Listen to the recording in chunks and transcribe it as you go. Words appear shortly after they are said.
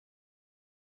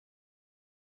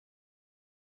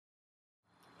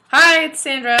Hi, it's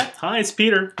Sandra. Hi, it's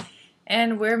Peter.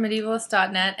 And we're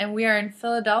Medievalist.net, and we are in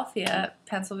Philadelphia,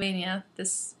 Pennsylvania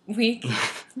this week.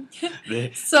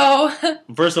 So,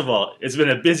 first of all, it's been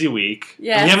a busy week.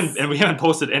 Yes. And we haven't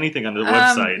posted anything on the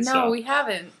website. No, we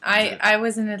haven't. I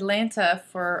was in Atlanta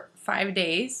for 5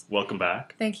 days. Welcome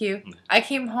back. Thank you. I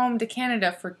came home to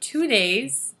Canada for 2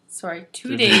 days. Sorry,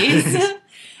 2 days.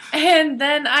 And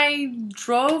then I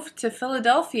drove to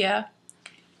Philadelphia.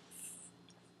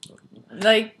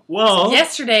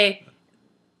 Yesterday,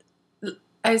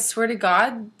 I swear to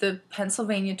God, the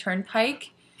Pennsylvania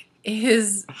Turnpike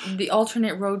is the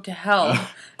alternate road to hell.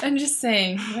 I'm just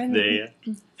saying.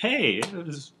 Hey, it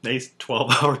was a nice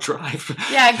 12-hour drive.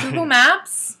 Yeah, Google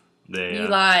Maps, you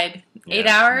lied. 8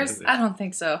 hours? I don't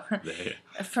think so.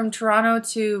 From Toronto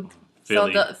to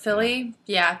Philly,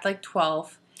 yeah, like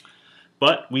 12.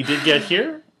 But we did get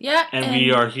here. Yeah. And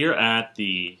we are here at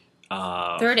the...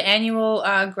 third annual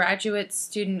graduate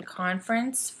student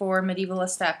conference for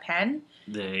Medievalists at Penn.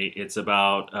 It's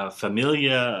about family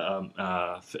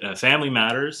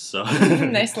matters. So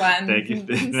nice Latin. Thank you.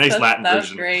 Nice Latin version. That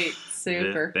was great.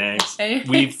 Super. Thanks.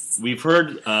 We've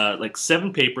heard like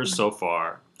 7 papers so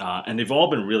far, and they've all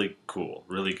been really cool,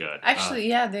 really good. Actually,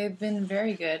 yeah, they've been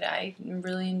very good. I'm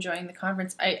really enjoying the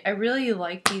conference. I really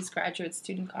like these graduate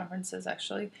student conferences,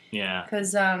 actually. Yeah.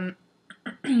 Because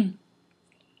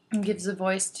it gives a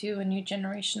voice to a new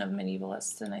generation of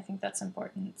medievalists, and I think that's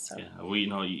important. So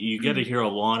yeah, you get to hear a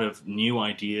lot of new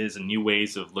ideas and new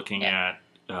ways of looking at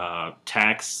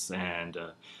texts and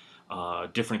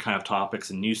different kind of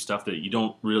topics and new stuff that you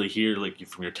don't really hear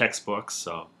from your textbooks.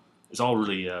 So it's all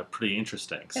really pretty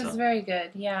interesting. It's very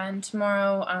good, yeah. And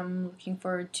tomorrow I'm looking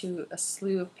forward to a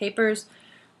slew of papers.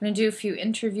 I'm going to do a few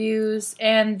interviews,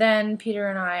 and then Peter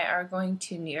and I are going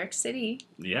to New York City.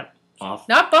 Yep.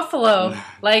 Not Buffalo,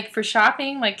 like for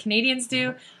shopping, like Canadians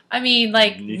do. I mean,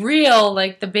 like real,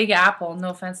 like the Big Apple. No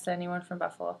offense to anyone from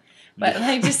Buffalo, but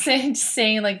like just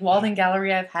saying, like Walden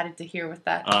Gallery. I've had it to hear with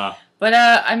that. But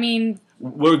I mean,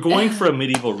 we're going for a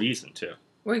medieval reason too.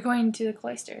 We're going to the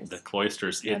cloisters. The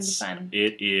cloisters. That'd be fun.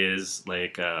 It is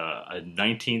like a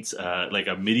 19th, like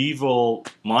a medieval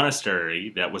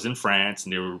monastery that was in France,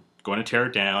 and they were going to tear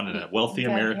it down, and a wealthy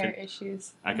American. Hair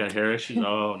issues. I got hair issues.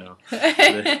 Oh no.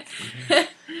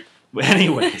 But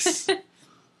anyways,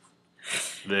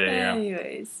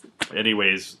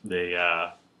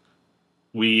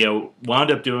 we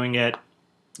wound up doing it.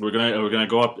 We're gonna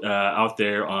go up out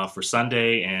there for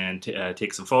Sunday and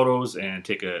take some photos and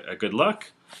take a good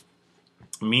look.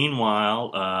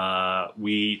 Meanwhile,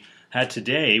 we had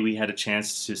a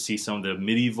chance to see some of the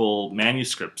medieval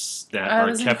manuscripts that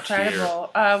are kept incredible.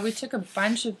 We took a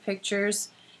bunch of pictures,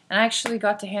 and I actually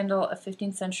got to handle a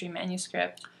 15th century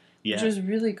manuscript, which was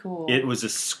really cool. It was a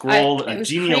scroll. It was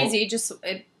crazy.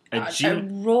 I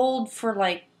rolled for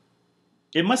like.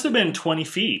 It must have been 20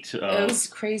 feet. It was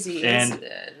crazy. And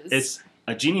it's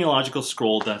a genealogical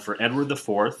scroll done for Edward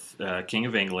IV, King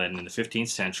of England in the 15th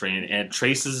century, and it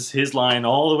traces his line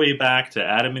all the way back to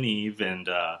Adam and Eve and.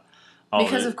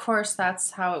 Because of course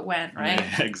that's how it went, right?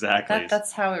 Yeah, exactly.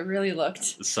 That's how it really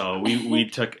looked. So we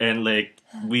took and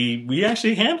we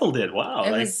actually handled it. Wow,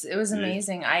 it was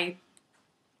amazing. I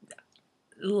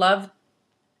love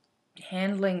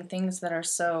handling things that are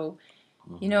so,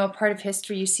 a part of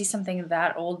history. You see something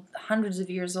that old, hundreds of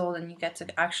years old, and you get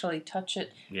to actually touch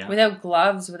it without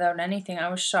gloves, without anything. I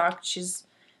was shocked.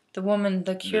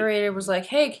 The curator was like,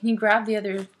 "Hey, can you grab the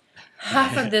other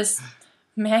half of this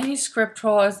manuscript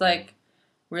roll?" I was like,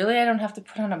 really? I don't have to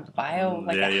put on a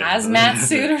hazmat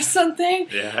suit or something?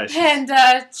 Yeah. And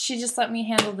she just let me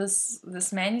handle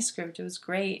this manuscript. It was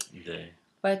great. Yeah.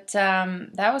 But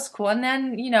that was cool. And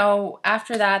then,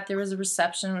 after that, there was a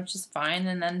reception, which is fine.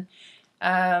 And then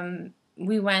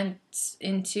we went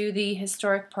into the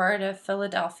historic part of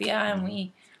Philadelphia, and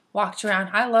we walked around.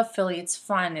 I love Philly. It's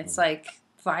fun. It's like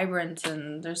vibrant,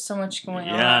 and there's so much going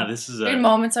on. Yeah, in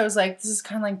moments I was like, this is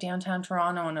kind of like downtown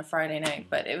Toronto on a Friday night,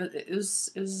 but it was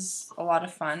a lot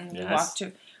of fun. Yes.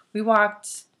 We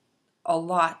walked a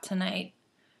lot tonight,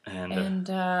 and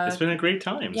it's been a great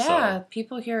time. Yeah,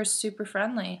 people here are super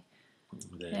friendly,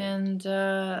 and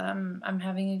I'm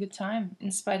having a good time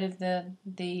in spite of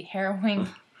the harrowing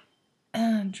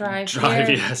drive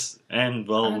here. Yes, and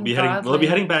we'll be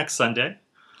heading back Sunday.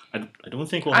 I don't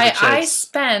think we'll have a chance. I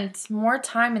spent more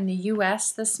time in the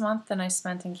U.S. this month than I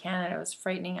spent in Canada. It was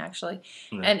frightening, actually.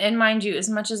 Yeah. And mind you, as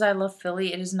much as I love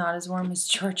Philly, it is not as warm as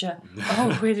Georgia.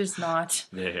 Oh, it is not.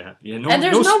 Yeah. And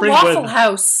there's no Waffle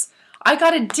House. I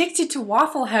got addicted to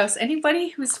Waffle House.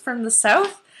 Anybody who's from the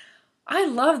South, I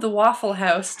love the Waffle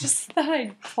House. Just thought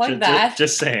I'd plug that.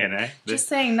 Just saying, eh? Just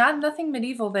saying, nothing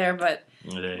medieval there, but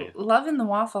loving the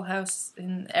Waffle House.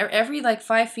 In every like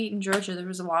 5 feet in Georgia, there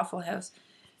was a Waffle House.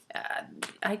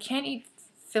 I can't eat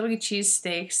Philly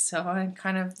cheesesteaks, so I'm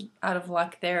kind of out of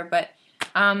luck there. But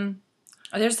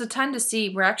there's a ton to see.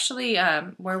 We're actually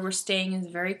where we're staying is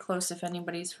very close. If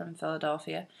anybody's from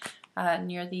Philadelphia,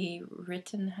 near the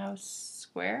Rittenhouse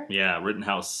Square. Yeah,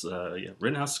 Rittenhouse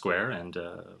Square, and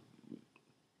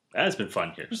it's been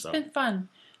fun here. It's been fun.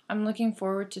 I'm looking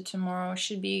forward to tomorrow. It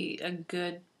should be a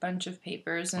good bunch of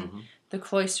papers, and the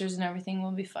cloisters and everything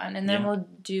will be fun. And then we'll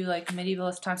do like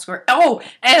Medievalist Times Square. Oh,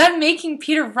 and I'm making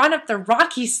Peter run up the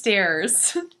rocky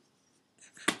stairs.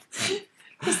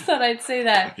 Just thought I'd say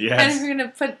that. Yes. And we're gonna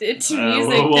put it to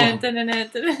music.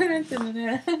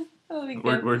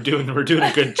 We're doing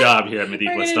a good job here at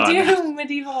Medievalist. We're gonna do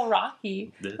Medieval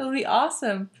Rocky. It'll be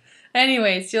awesome.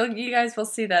 Anyways, you guys will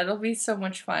see that. It'll be so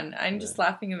much fun. I'm just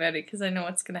laughing about it because I know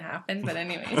what's gonna happen. But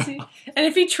anyways, and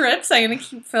if he trips, I'm gonna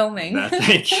keep filming.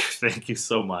 Thank you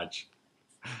so much.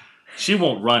 She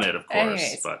won't run it, of course.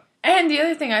 Anyways. But and the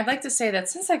other thing, I'd like to say that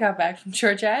since I got back from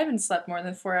Georgia, I haven't slept more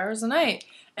than 4 hours a night,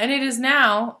 and it is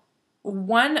now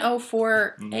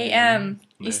 1:04 a.m.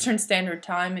 Eastern Standard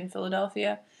Time in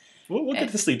Philadelphia. We'll get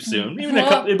to sleep soon. Even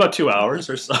about 2 hours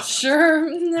or so. Sure.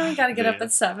 Then we got to get up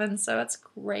at 7, so it's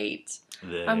great.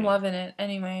 I'm loving it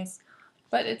anyways.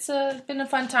 But it's been a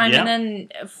fun time. Yeah. And then,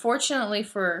 fortunately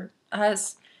for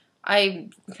us,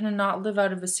 I'm going to not live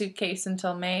out of a suitcase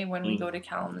until May when we go to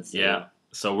Kalamazoo. Yeah.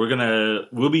 So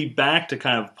we'll be back to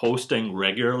kind of posting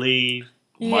regularly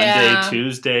Monday,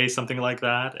 Tuesday, something like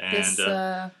that.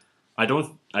 And I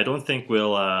don't think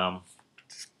we'll...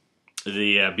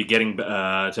 be getting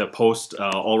to post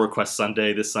All Request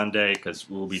Sunday this Sunday because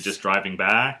we'll be just driving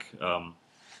back.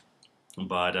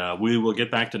 But we will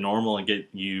get back to normal and get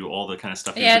you all the kind of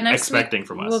stuff you're expecting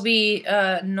from us. We'll be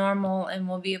normal and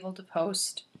we'll be able to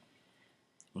post.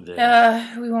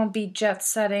 We won't be jet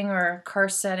setting or car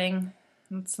setting.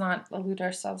 Let's not elude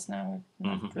ourselves now. We're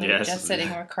not really jet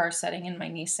setting or car setting in my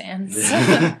Nissans.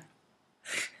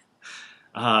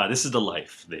 This is the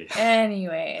life.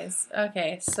 Anyways,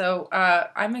 okay, so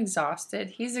I'm exhausted.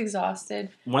 He's exhausted.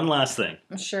 One last thing.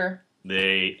 Sure.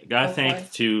 They got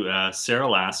thanks to Sarah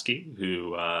Lasky,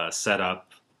 who set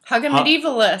up Hug a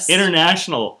Medievalist.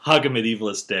 International Hug a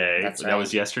Medievalist Day. That's right. That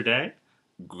was yesterday.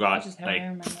 Got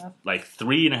like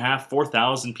 3,500,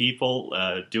 4,000 people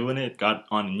doing it. Got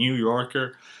on New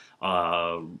Yorker.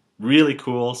 Really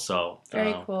cool. So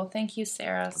very cool. Thank you,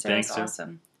 Sarah. Sarah's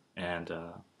awesome. And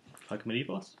Hug a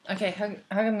Medievalist. Okay, hug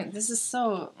a. This is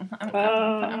so.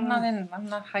 I'm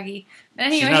not huggy.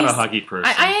 Anyways, she's not a huggy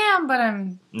person. I am, but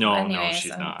I'm. No,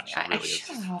 she's not. She really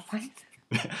is.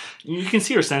 You can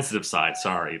see her sensitive side.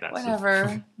 Sorry, that's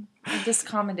whatever. I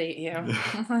discommodate you.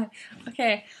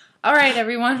 Okay. All right,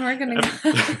 everyone. We're gonna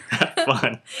have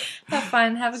fun. Have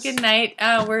fun. Have a good night.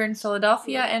 We're in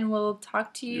Philadelphia, and we'll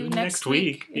talk to you next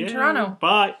week in Toronto.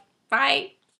 Bye.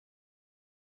 Bye.